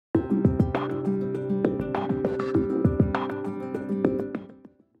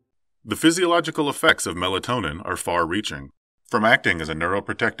The physiological effects of melatonin are far-reaching, from acting as a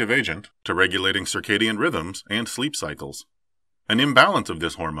neuroprotective agent to regulating circadian rhythms and sleep cycles. An imbalance of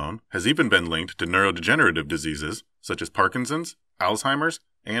this hormone has even been linked to neurodegenerative diseases such as Parkinson's, Alzheimer's,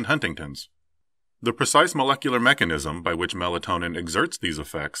 and Huntington's. The precise molecular mechanism by which melatonin exerts these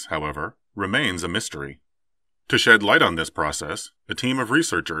effects, however, remains a mystery. To shed light on this process, a team of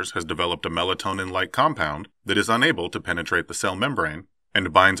researchers has developed a melatonin-like compound that is unable to penetrate the cell membrane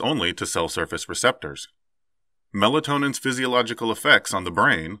and binds only to cell surface receptors. Melatonin's physiological effects on the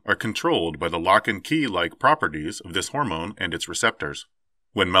brain are controlled by the lock-and-key-like properties of this hormone and its receptors.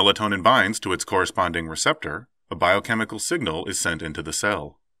 When melatonin binds to its corresponding receptor, a biochemical signal is sent into the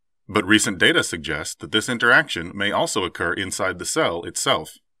cell. But recent data suggest that this interaction may also occur inside the cell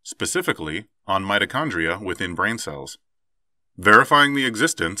itself, specifically on mitochondria within brain cells. Verifying the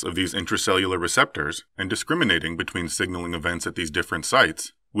existence of these intracellular receptors and discriminating between signaling events at these different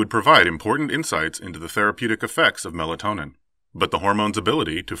sites would provide important insights into the therapeutic effects of melatonin. But the hormone's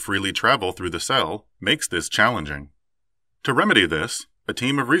ability to freely travel through the cell makes this challenging. To remedy this, a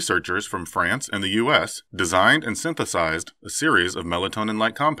team of researchers from France and the US designed and synthesized a series of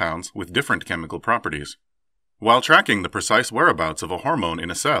melatonin-like compounds with different chemical properties. While tracking the precise whereabouts of a hormone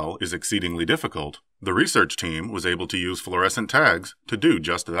in a cell is exceedingly difficult, the research team was able to use fluorescent tags to do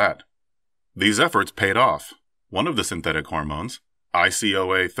just that. These efforts paid off. One of the synthetic hormones,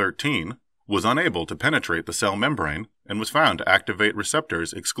 ICOA13, was unable to penetrate the cell membrane and was found to activate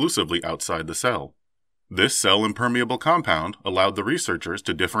receptors exclusively outside the cell. This cell-impermeable compound allowed the researchers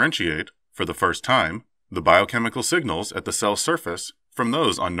to differentiate, for the first time, the biochemical signals at the cell surface from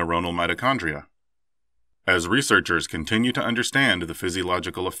those on neuronal mitochondria. As researchers continue to understand the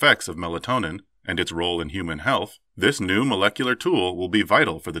physiological effects of melatonin and its role in human health, this new molecular tool will be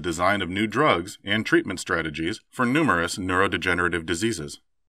vital for the design of new drugs and treatment strategies for numerous neurodegenerative diseases.